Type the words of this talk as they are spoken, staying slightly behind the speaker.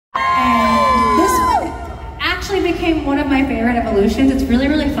became one of my favorite evolutions. It's really,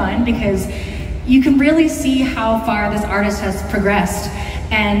 really fun because you can really see how far this artist has progressed.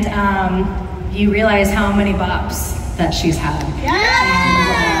 And you realize how many bops that she's had. Yeah!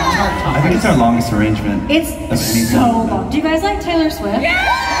 And, I think it's our longest arrangement. It's so long. Do you guys like Taylor Swift? Yeah!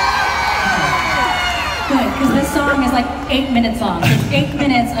 Good, because this song is like 8 minutes long. It's 8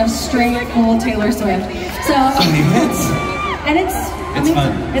 minutes of straight, cool Taylor Swift. So many hits. And it's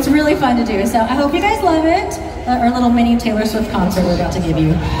fun. It's really fun to do. So I hope you guys love it. Our little mini Taylor Swift concert we're about to give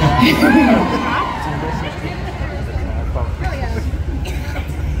you.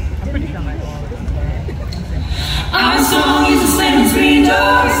 Our song is a slamming screen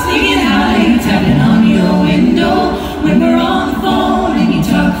door, sneaking out, tapping on your window when we're on the phone and you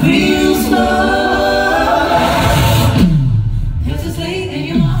talk real slow. It's as late and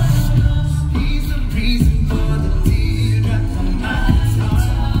you're on. He's the reason for the teardrops on my eyes.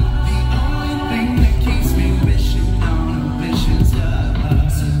 The only thing that keeps me wishing on a wishing star.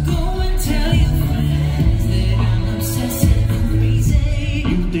 So go and tell your friends that I'm obsessive and crazy.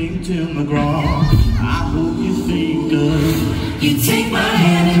 You think Tim McGraw, I hope you think good. You take my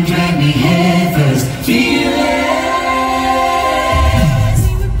hand and drag me head first. Feel it.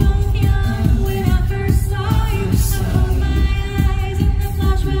 We were both young when I first saw you. So my eyes and the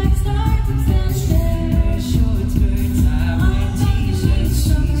flashback start to flash. Shorts, birds, high-waist t-shirts,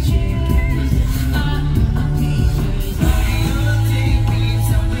 some chickens. T-shirts. You'll take me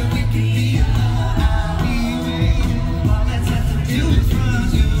somewhere we can be alone. I'll be waiting. All that's left to do is run.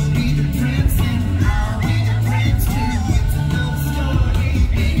 You'll be the prince and I'll be the prince too. It's a love story,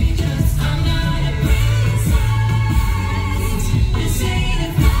 baby. Just I'm not a princess. This ain't a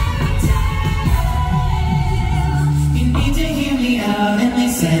fairy tale. You need to hear me out and they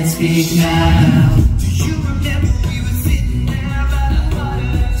said speak now. Do you remember we were sitting there by the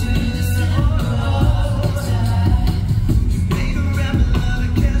water to the sun? You made a rebel of a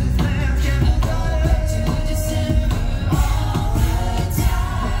careless lamb, kept water to December all the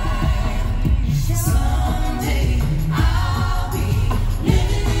time. Someday I'll be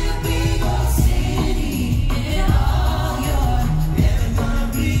living in a big old city, and all you're ever gonna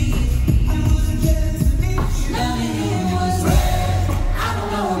breathe. You wasn't jealous of me, loving you was red. I don't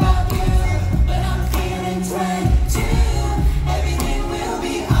know about you, but I'm feeling 22. Everything will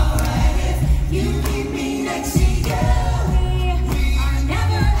be alright if you keep me next to you. We are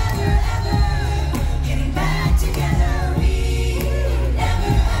never, ever, ever getting back together. We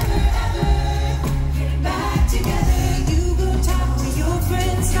never, ever, ever getting back together. You go talk to your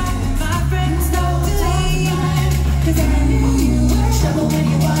friends, talk to my friends, no time. 'Cause I knew you were trouble when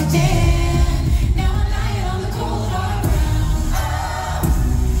you walked in. Now I'm lying on the cold hard ground.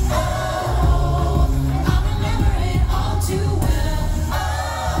 Oh, I remember it all too well.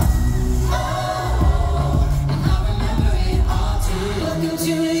 Oh, and I remember it all too well. Welcome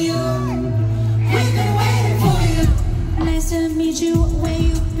to New York. We've been waiting for you. Nice to meet you. Where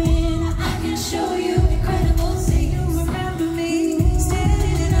you've been, I can show you. Incredible, say you remember me.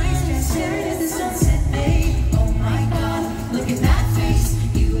 Standing in a nice dress, staring at the sunset, babe. Oh my God, look at that face.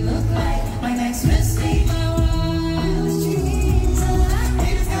 You look like my next mistake. My wildest dreams alive.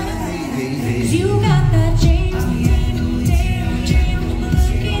 It's gonna be. You got that James look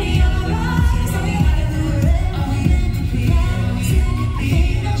in your eyes. All you gotta do is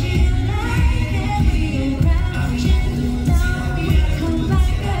energy like every around you. Down, come back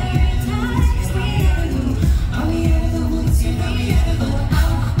every time. We gotta do. Are we ever the ones who know we ever go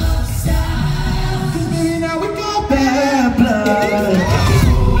out of style? 'Cause baby, now we got bad blood.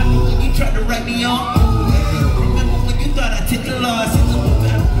 Remember when you tried to write me off? Remember when you thought I took the loss?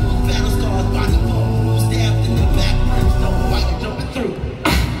 Battle scars, body bones, stabbed in the back, brimstone, while you're jumping through.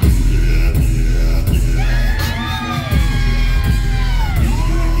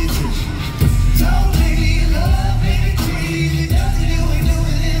 Don't baby, love, baby, treat nothing you ain't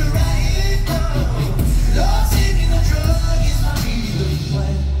doing it right. Love taking the drug is my reason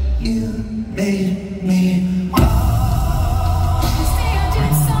when you made me. You say I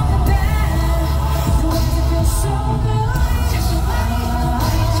did something bad. So why does it feel so good? Just so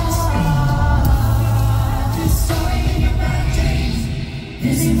this story in your bad days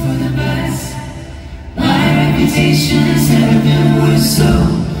isn't for the best. My reputation has never been worse, so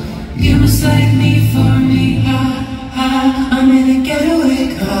you must like me for me. I'm in a getaway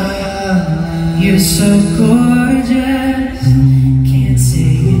car. You're so gorgeous.